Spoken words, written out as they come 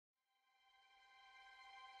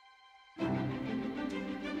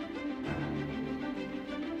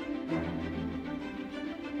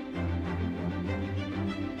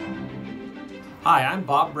Hi, I'm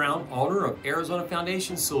Bob Brown, owner of Arizona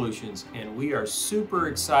Foundation Solutions, and we are super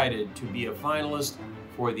excited to be a finalist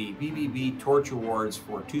for the BBB Torch Awards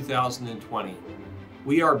for 2020.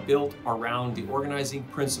 We are built around the organizing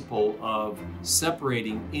principle of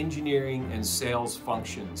separating engineering and sales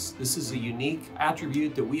functions. This is a unique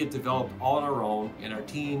attribute that we have developed all on our own, and our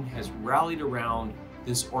team has rallied around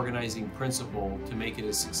this organizing principle to make it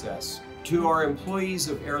a success. To our employees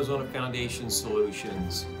of Arizona Foundation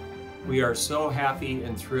Solutions, we are so happy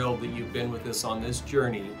and thrilled that you've been with us on this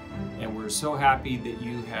journey, and we're so happy that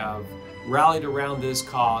you have rallied around this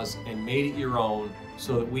cause and made it your own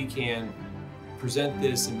so that we can present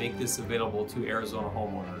this and make this available to Arizona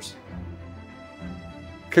homeowners.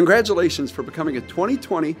 Congratulations for becoming a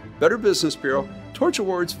 2020 Better Business Bureau Torch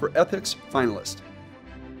Awards for Ethics finalist.